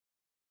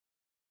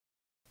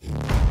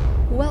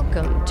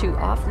Welcome to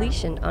Off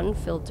Leash and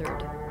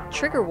Unfiltered.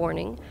 Trigger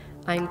warning,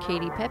 I'm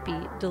Katie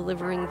Pepe,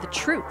 delivering the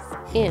truth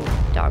in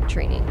dog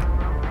training.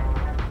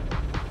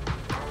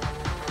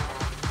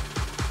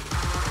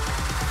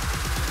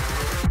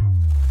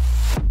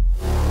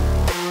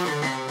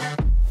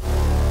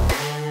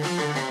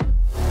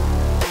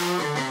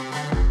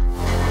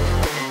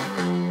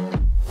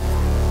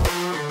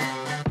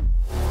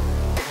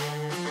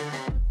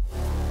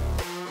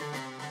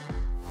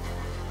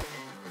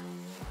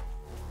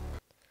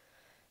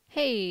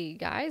 Hey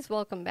guys,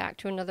 welcome back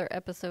to another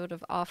episode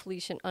of Off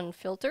Leash and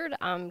Unfiltered.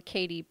 I'm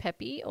Katie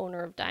Pepe,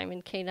 owner of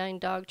Diamond Canine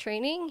Dog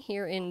Training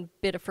here in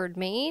Biddeford,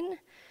 Maine.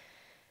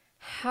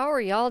 How are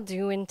y'all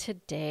doing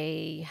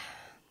today?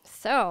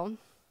 So,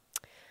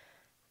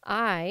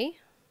 I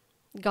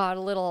got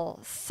a little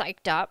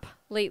psyched up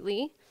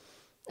lately,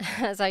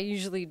 as I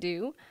usually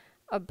do,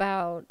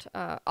 about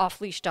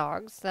off-leash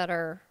dogs that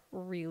are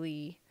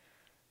really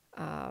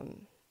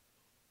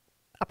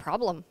a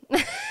problem,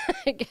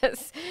 I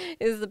guess,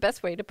 is the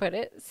best way to put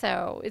it.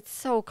 So it's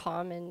so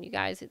common, you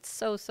guys. It's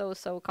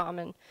so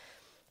common.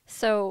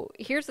 So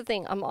here's the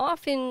thing. I'm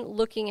often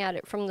looking at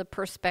it from the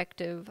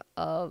perspective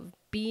of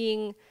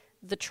being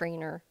the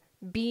trainer,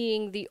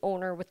 being the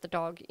owner with the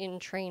dog in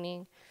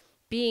training,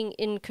 being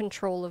in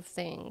control of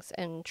things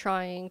and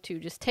trying to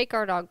just take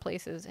our dog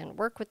places and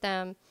work with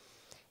them.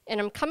 And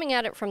I'm coming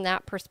at it from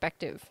that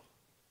perspective,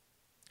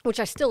 which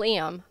I still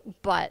am,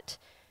 but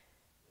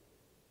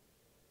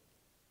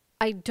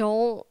I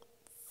don't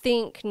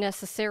think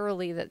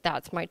necessarily that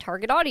that's my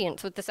target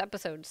audience with this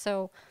episode.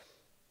 So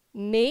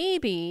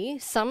maybe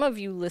some of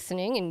you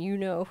listening, and you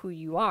know who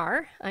you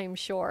are, I'm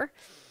sure,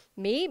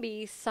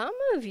 maybe some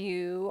of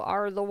you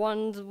are the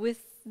ones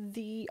with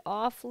the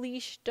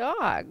off-leash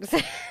dogs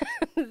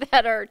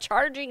that are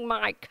charging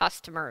my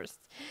customers.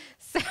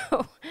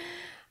 So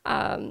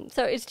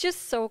it's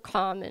just so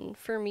common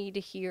for me to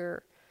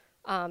hear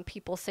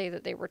people say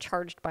that they were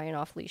charged by an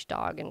off-leash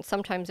dog, and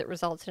sometimes it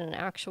results in an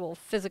actual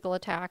physical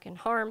attack and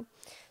harm.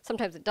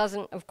 Sometimes it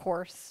doesn't, of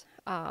course,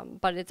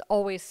 but it's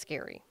always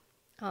scary,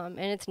 and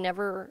it's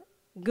never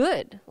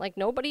good. Like,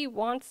 nobody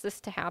wants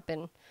this to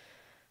happen,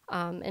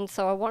 and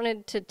so I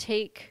wanted to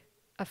take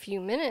a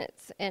few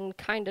minutes and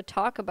kind of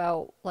talk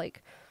about,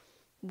 like,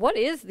 what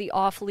is the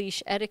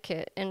off-leash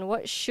etiquette, and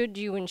what should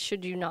you and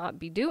should you not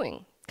be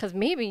doing? Because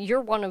maybe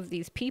you're one of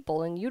these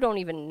people and you don't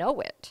even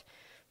know it.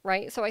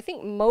 Right? So I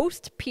think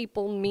most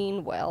people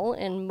mean well,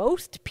 and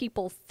most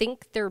people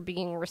think they're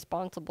being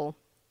responsible,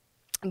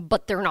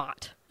 but they're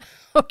not.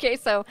 Okay,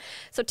 so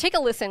take a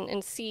listen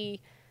and see,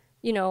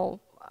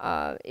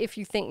 if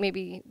you think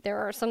maybe there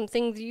are some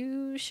things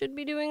you should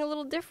be doing a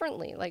little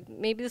differently. Like,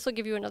 maybe this will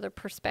give you another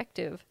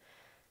perspective,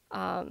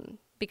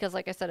 because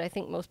like I said, I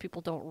think most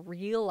people don't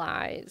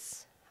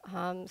realize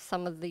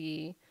some of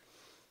the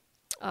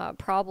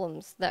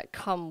problems that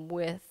come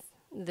with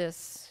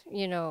this,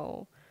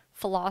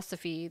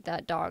 philosophy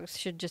that dogs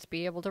should just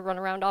be able to run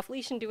around off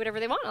leash and do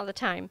whatever they want all the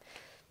time.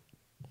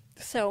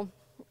 So,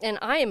 and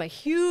I am a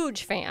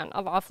huge fan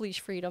of off-leash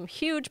freedom,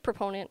 huge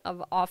proponent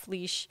of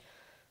off-leash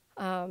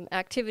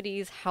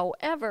activities.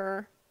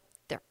 However,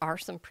 there are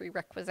some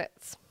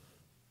prerequisites.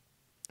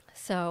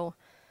 So,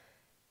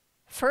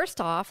 first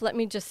off, let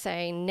me just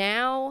say,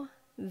 now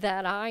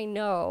that I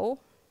know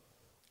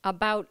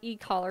about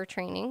e-collar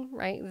training,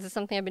 right? This is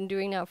something I've been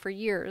doing now for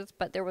years,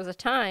 but there was a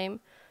time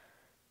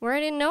where I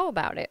didn't know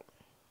about it.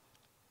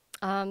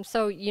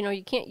 So,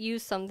 you can't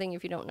use something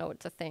if you don't know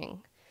it's a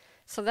thing.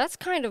 So that's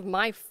kind of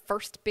my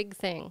first big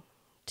thing,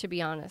 to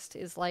be honest,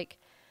 is like,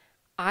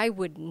 I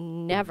would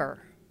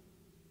never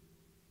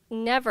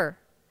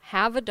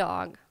have a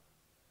dog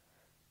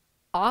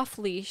off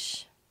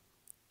leash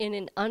in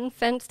an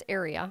unfenced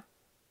area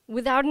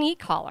without an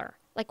e-collar.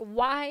 Like,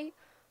 why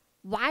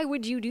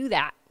would you do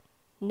that?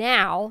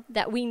 Now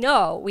that we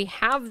know we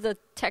have the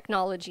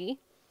technology,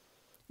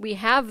 we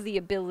have the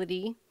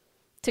ability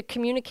to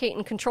communicate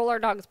and control our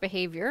dog's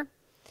behavior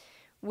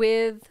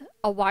with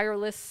a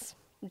wireless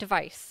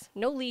device.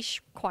 No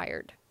leash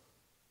required.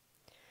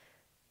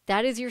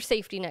 That is your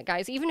safety net,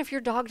 guys. Even if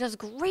your dog does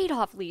great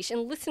off leash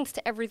and listens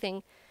to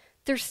everything,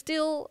 they're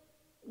still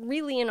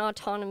really an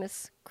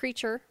autonomous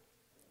creature,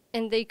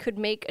 and they could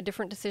make a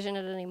different decision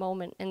at any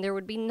moment, and there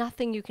would be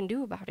nothing you can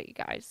do about it, you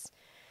guys.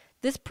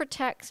 This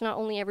protects not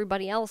only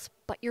everybody else,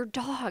 but your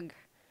dog.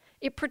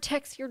 It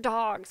protects your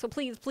dog. So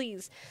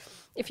please,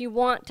 if you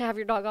want to have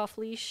your dog off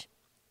leash,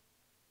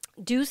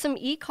 do some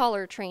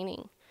e-collar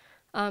training.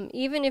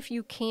 Even if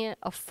you can't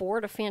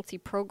afford a fancy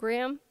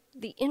program,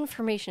 the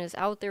information is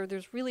out there.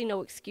 There's really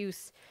no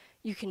excuse.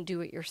 You can do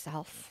it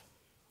yourself.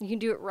 You can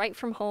do it right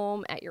from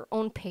home at your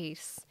own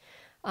pace.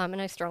 And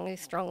I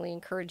strongly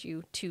encourage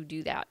you to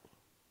do that.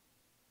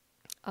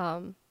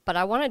 But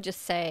I want to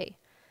just say,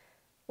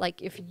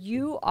 like, if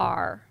you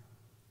are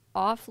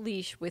off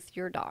leash with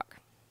your dog,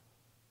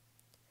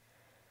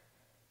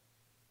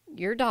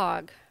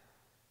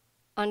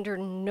 under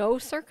no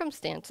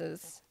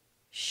circumstances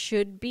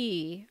should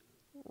be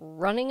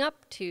running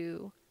up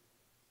to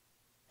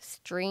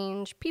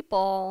strange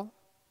people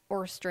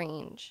or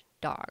strange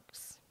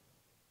dogs.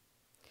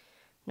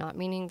 Not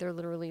meaning they're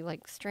literally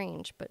like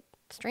strange, but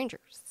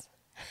strangers,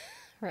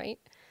 right?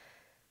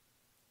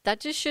 That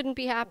just shouldn't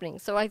be happening.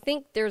 So I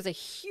think there's a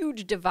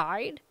huge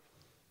divide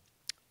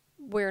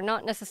where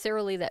not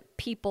necessarily that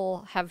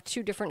people have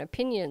two different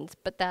opinions,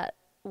 but that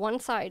one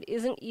side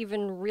isn't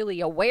even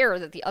really aware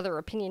that the other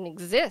opinion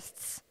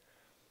exists.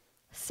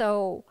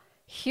 So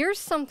here's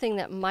something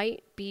that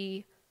might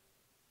be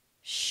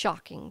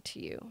shocking to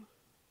you.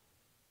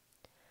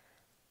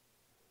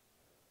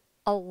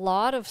 A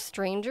lot of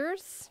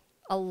strangers,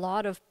 a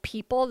lot of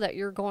people that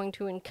you're going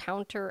to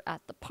encounter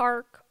at the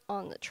park,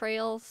 on the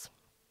trails,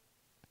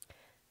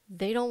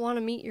 they don't want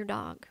to meet your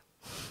dog.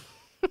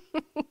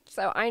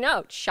 So I know,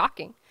 it's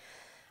shocking.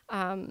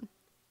 And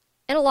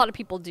a lot of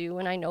people do,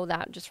 and I know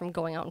that just from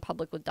going out in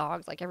public with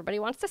dogs. Like, everybody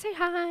wants to say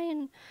hi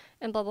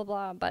and blah, blah,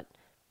 blah. But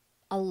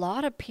a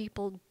lot of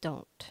people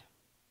don't.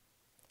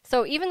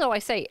 So even though I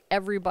say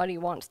everybody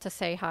wants to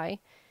say hi,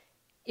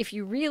 if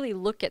you really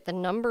look at the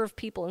number of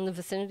people in the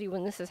vicinity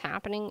when this is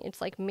happening,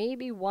 it's like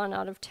maybe 1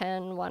 out of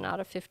 10, 1 out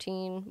of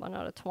 15, 1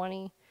 out of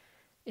 20.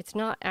 It's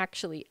not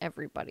actually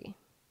everybody,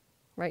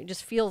 right? It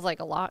just feels like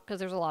a lot because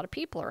there's a lot of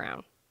people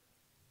around.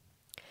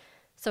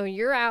 So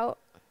you're out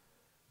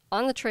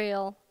on the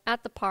trail,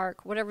 at the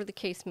park, whatever the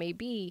case may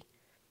be,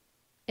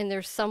 and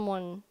there's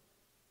someone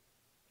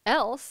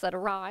else that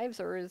arrives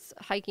or is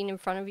hiking in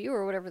front of you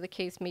or whatever the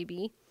case may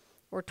be,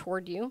 or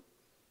toward you,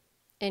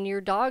 and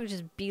your dog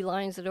just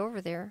beelines it over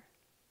there,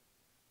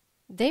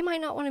 they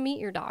might not want to meet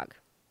your dog.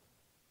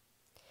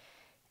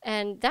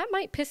 And that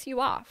might piss you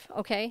off,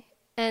 okay?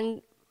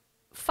 And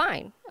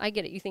fine, I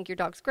get it. You think your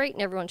dog's great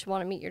and everyone should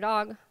want to meet your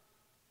dog.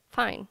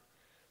 Fine.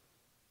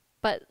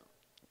 But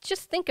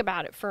just think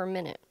about it for a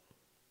minute.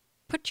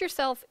 Put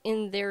yourself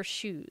in their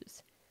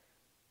shoes.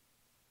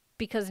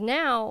 Because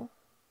now,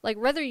 like,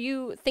 whether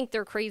you think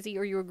they're crazy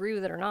or you agree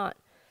with it or not,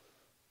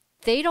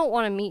 they don't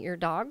want to meet your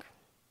dog,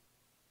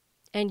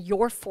 and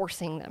you're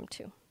forcing them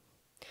to.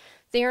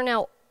 They are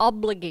now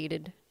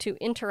obligated to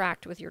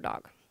interact with your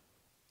dog.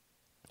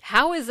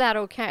 How is that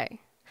okay?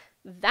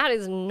 That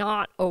is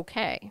not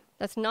okay.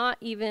 That's not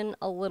even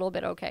a little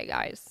bit okay,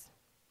 guys.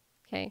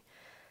 Okay?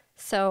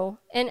 So,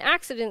 and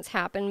accidents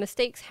happen,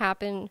 mistakes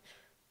happen,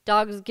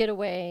 dogs get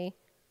away.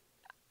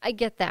 I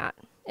get that.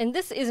 And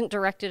this isn't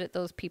directed at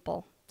those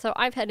people. So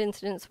I've had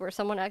incidents where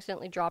someone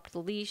accidentally dropped the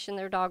leash and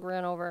their dog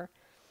ran over.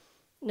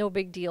 No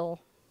big deal.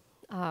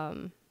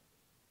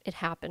 It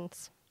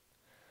happens.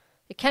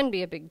 It can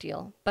be a big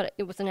deal, but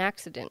it was an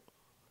accident,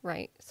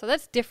 right? So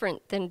that's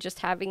different than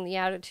just having the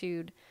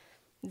attitude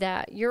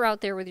that you're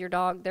out there with your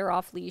dog, they're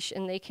off leash,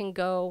 and they can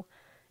go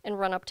and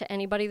run up to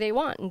anybody they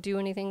want and do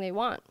anything they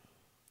want.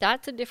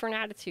 That's a different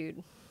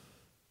attitude.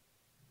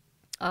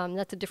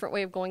 That's a different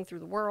way of going through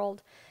the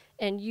world.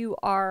 And you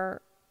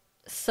are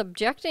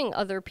subjecting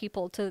other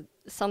people to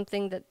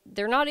something that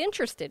they're not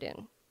interested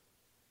in.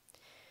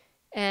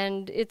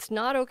 And it's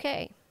not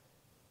okay.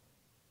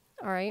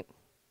 All right?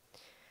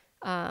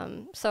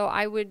 So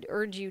I would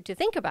urge you to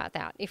think about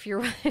that if you're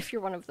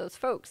one of those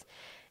folks.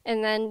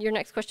 And then your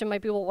next question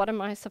might be, well, what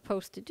am I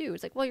supposed to do?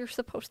 It's like, well, you're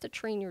supposed to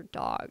train your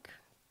dog.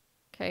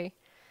 Okay?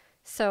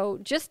 So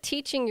just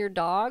teaching your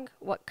dog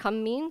what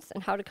come means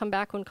and how to come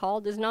back when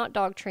called is not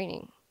dog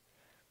training.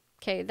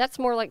 Okay, that's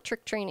more like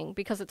trick training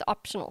because it's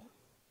optional.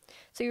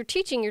 So you're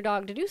teaching your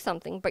dog to do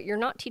something, but you're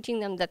not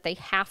teaching them that they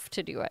have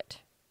to do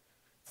it.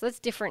 So that's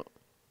different.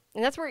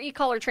 And that's where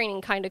e-collar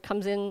training kind of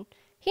comes in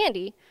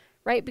handy,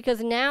 right? Because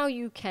now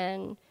you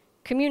can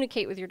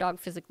communicate with your dog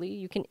physically.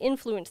 You can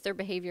influence their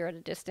behavior at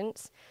a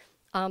distance.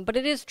 But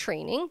it is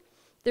training.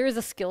 There is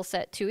a skill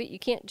set to it. You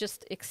can't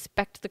just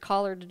expect the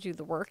collar to do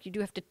the work. You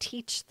do have to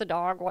teach the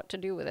dog what to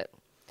do with it.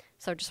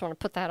 So I just want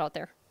to put that out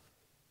there.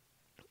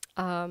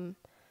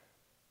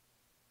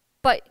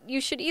 But you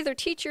should either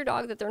teach your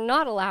dog that they're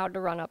not allowed to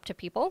run up to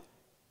people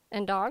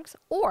and dogs,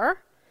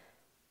 or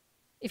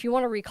if you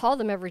want to recall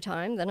them every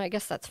time, then I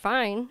guess that's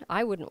fine.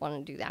 I wouldn't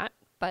want to do that.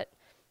 But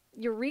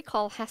your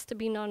recall has to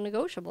be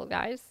non-negotiable,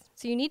 guys.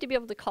 So you need to be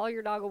able to call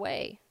your dog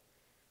away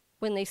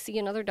when they see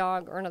another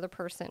dog or another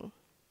person.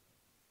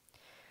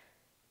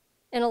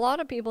 And a lot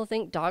of people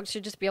think dogs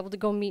should just be able to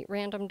go meet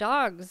random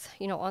dogs,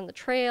 you know, on the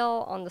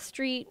trail, on the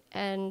street,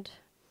 and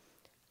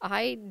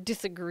I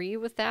disagree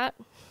with that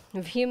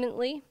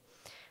vehemently.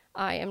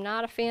 I am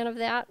not a fan of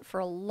that for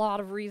a lot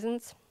of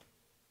reasons.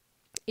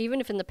 Even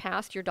if in the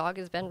past your dog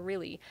has been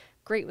really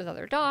great with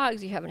other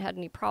dogs, you haven't had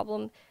any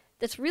problem,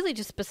 that's really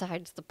just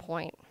besides the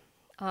point.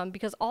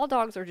 Because all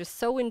dogs are just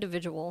so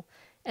individual.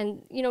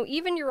 And, you know,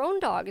 even your own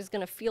dog is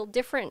going to feel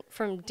different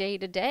from day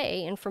to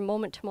day and from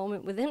moment to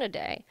moment within a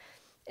day.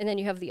 And then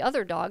you have the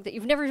other dog that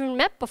you've never even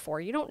met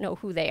before. You don't know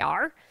who they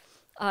are.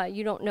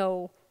 You don't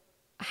know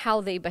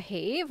how they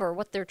behave or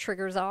what their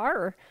triggers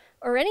are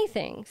or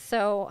anything.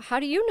 So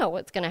how do you know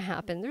what's going to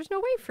happen? There's no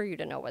way for you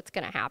to know what's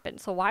going to happen.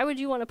 So why would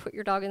you want to put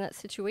your dog in that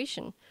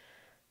situation?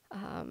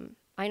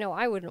 I know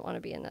I wouldn't want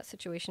to be in that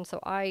situation, so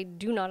I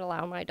do not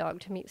allow my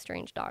dog to meet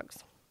strange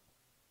dogs.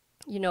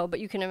 You know, but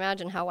you can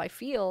imagine how I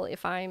feel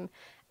if I'm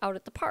out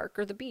at the park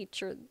or the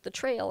beach or the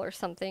trail or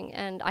something,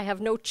 and I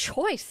have no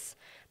choice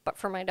but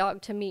for my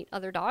dog to meet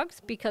other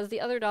dogs, because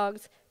the other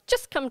dogs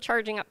just come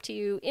charging up to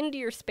you into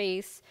your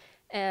space,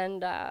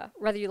 and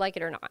whether you like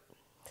it or not.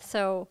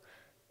 So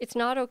it's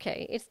not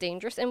okay. It's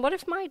dangerous. And what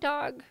if my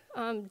dog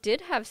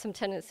did have some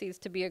tendencies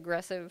to be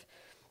aggressive,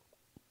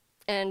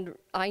 and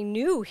I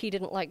knew he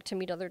didn't like to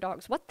meet other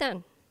dogs? What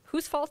then?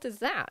 Whose fault is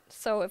that?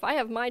 So if I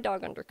have my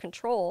dog under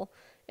control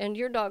and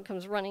your dog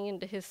comes running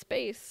into his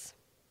space,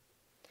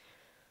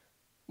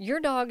 your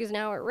dog is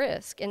now at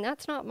risk, and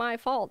that's not my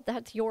fault.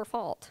 That's your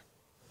fault.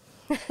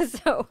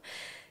 So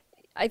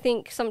I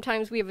think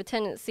sometimes we have a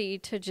tendency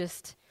to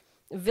just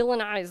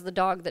villainize the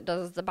dog that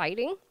does the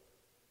biting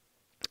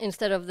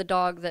instead of the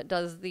dog that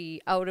does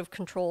the out of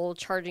control,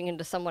 charging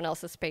into someone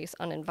else's space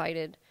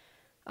uninvited,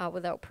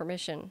 without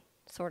permission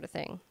sort of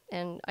thing.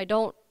 And I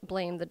don't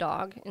blame the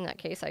dog in that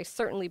case. I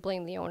certainly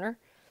blame the owner.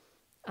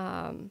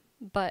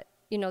 But,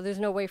 there's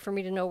no way for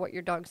me to know what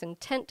your dog's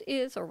intent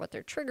is or what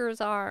their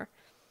triggers are.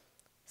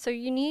 So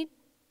you need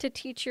to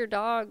teach your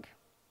dog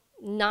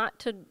not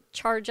to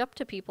charge up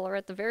to people, or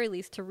at the very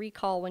least to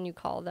recall when you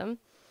call them.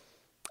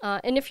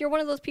 And if you're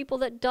one of those people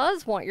that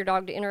does want your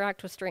dog to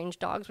interact with strange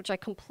dogs, which I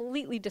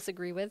completely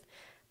disagree with,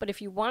 but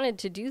if you wanted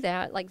to do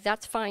that,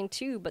 that's fine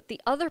too. But the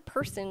other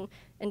person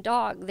and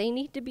dog, they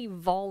need to be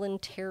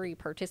voluntary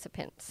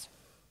participants.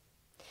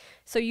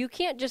 So you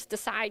can't just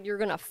decide you're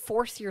going to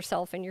force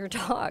yourself and your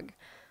dog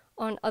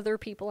on other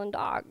people and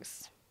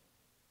dogs.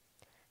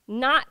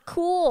 Not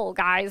cool,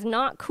 guys.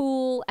 Not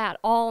cool at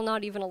all,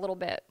 not even a little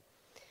bit.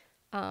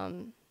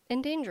 And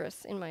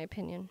dangerous, in my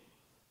opinion.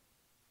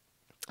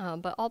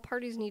 But all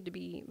parties need to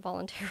be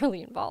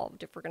voluntarily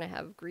involved if we're going to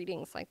have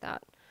greetings like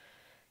that.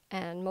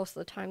 And most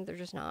of the time, they're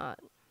just not.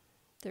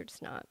 They're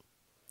just not.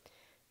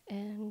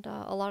 And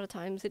a lot of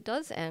times, it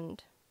does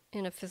end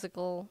in a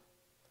physical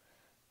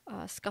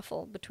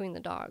scuffle between the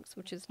dogs,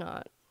 which is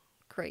not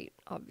great,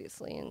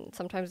 obviously. And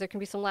sometimes there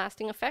can be some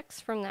lasting effects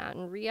from that,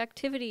 and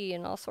reactivity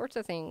and all sorts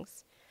of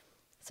things.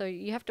 So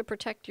you have to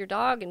protect your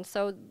dog. And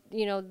so,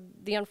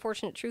 the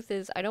unfortunate truth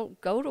is I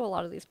don't go to a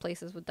lot of these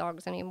places with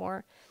dogs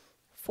anymore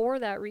for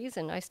that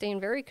reason. I stay in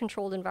very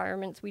controlled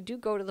environments. We do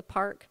go to the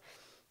park,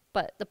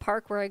 but the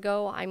park where I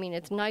go,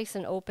 it's nice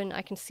and open.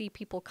 I can see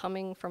people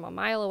coming from a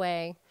mile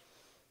away,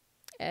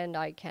 and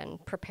I can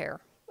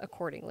prepare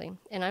accordingly.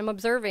 And I'm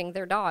observing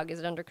their dog. Is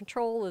it under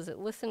control? Is it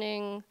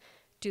listening?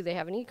 Do they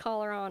have an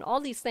e-collar on? All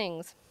these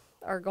things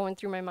are going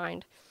through my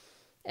mind.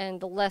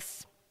 And the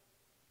less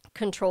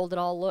controlled it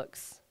all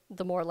looks,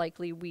 the more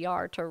likely we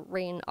are to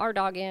rein our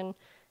dog in,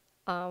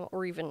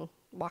 or even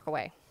walk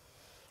away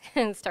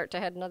and start to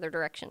head another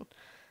direction.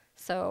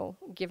 So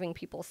giving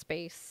people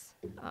space,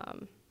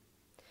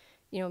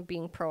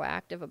 being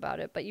proactive about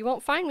it. But you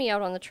won't find me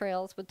out on the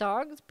trails with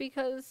dogs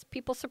because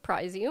people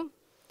surprise you,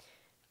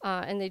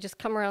 and they just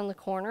come around the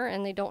corner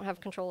and they don't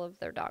have control of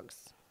their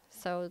dogs.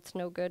 So it's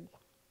no good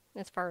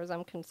as far as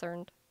I'm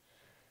concerned.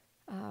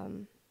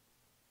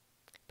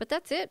 But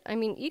that's it.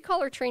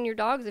 E-collar train your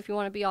dogs if you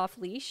want to be off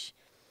leash,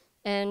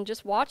 and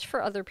just watch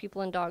for other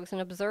people and dogs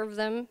and observe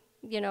them.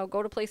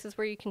 Go to places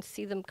where you can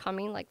see them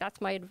coming.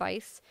 That's my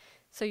advice.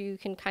 So you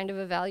can kind of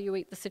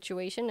evaluate the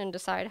situation and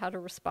decide how to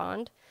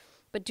respond.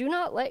 But do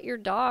not let your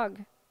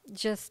dog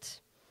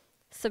just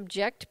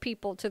subject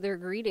people to their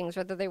greetings,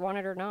 whether they want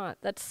it or not.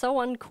 That's so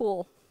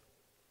uncool.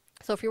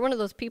 So if you're one of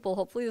those people,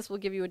 hopefully this will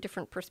give you a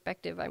different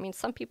perspective.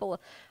 Some people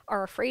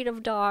are afraid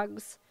of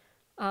dogs.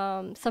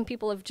 Some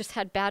people have just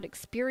had bad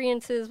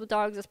experiences with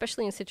dogs,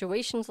 especially in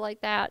situations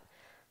like that.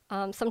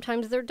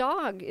 Sometimes their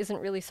dog isn't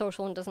really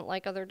social and doesn't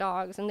like other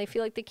dogs, and they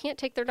feel like they can't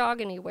take their dog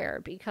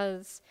anywhere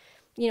because,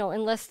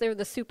 unless they're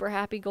the super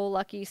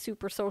happy-go-lucky,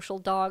 super social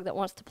dog that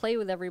wants to play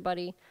with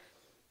everybody,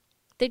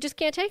 they just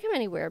can't take him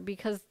anywhere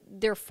because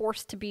they're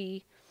forced to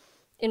be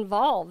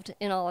involved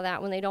in all of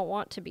that when they don't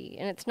want to be.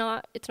 And it's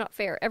not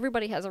fair.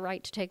 Everybody has a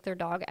right to take their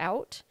dog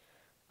out,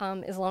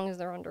 as long as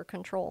they're under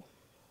control.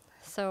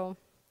 So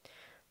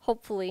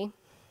hopefully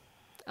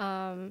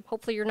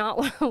you're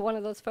not one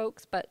of those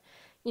folks, but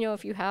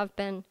if you have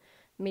been,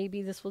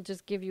 maybe this will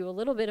just give you a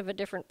little bit of a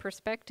different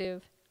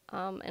perspective.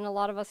 And a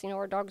lot of us,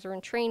 our dogs are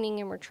in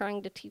training, and we're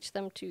trying to teach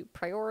them to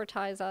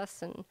prioritize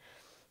us and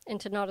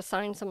to not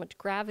assign so much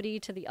gravity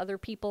to the other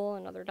people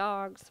and other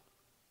dogs.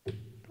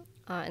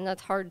 And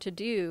that's hard to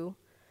do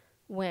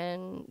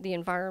when the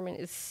environment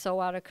is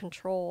so out of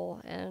control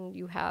and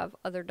you have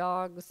other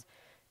dogs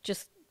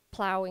just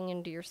plowing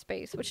into your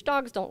space, which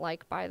dogs don't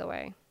like, by the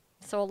way.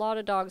 So a lot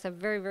of dogs have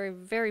very, very,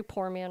 very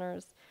poor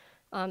manners.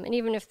 And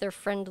even if they're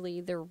friendly,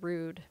 they're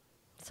rude.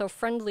 So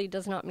friendly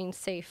does not mean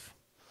safe,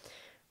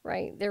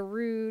 right? They're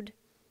rude.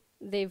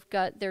 They've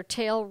got their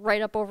tail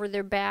right up over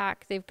their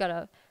back. They've got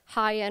a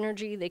high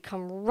energy. They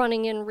come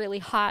running in really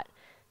hot.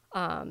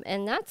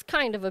 And that's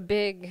kind of a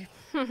big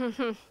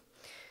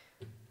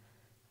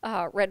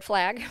red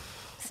flag.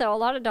 So a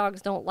lot of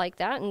dogs don't like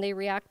that, and they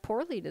react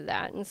poorly to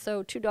that. And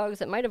so two dogs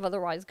that might have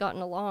otherwise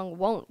gotten along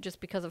won't, just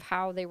because of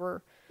how they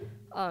were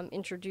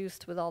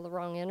introduced with all the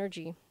wrong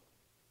energy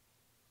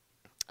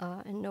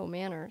and no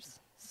manners.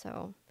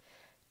 So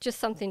just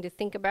something to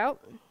think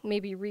about.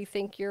 Maybe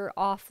rethink your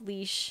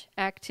off-leash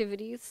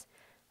activities,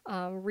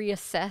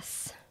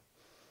 reassess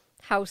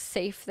how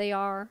safe they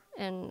are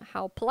and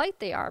how polite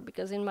they are,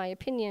 because in my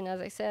opinion,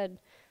 as I said,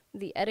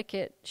 the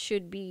etiquette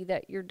should be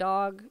that your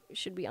dog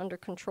should be under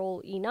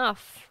control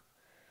enough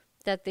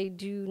that they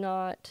do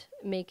not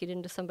make it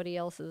into somebody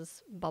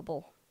else's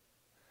bubble.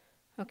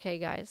 Okay,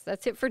 guys,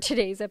 that's it for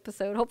today's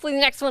episode. Hopefully the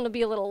next one will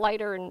be a little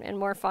lighter and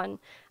more fun.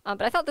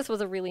 But I thought this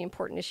was a really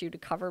important issue to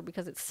cover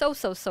because it's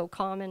so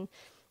common.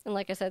 And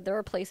like I said, there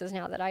are places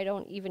now that I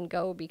don't even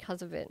go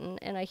because of it.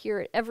 And I hear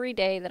it every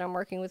day that I'm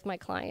working with my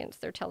clients.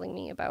 They're telling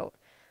me about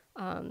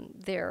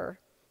their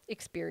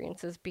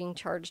experiences being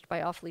charged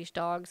by off-leash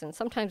dogs. And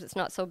sometimes it's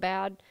not so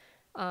bad,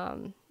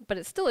 but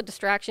it's still a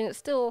distraction. It's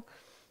still,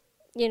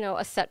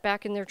 a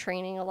setback in their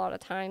training a lot of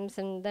times.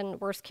 And then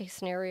worst case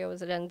scenario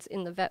is it ends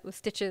in the vet with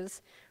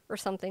stitches or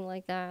something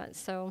like that.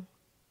 So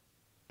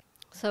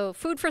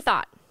food for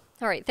thought.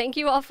 All right. Thank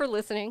you all for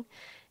listening.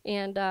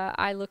 And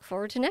I look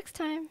forward to next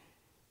time.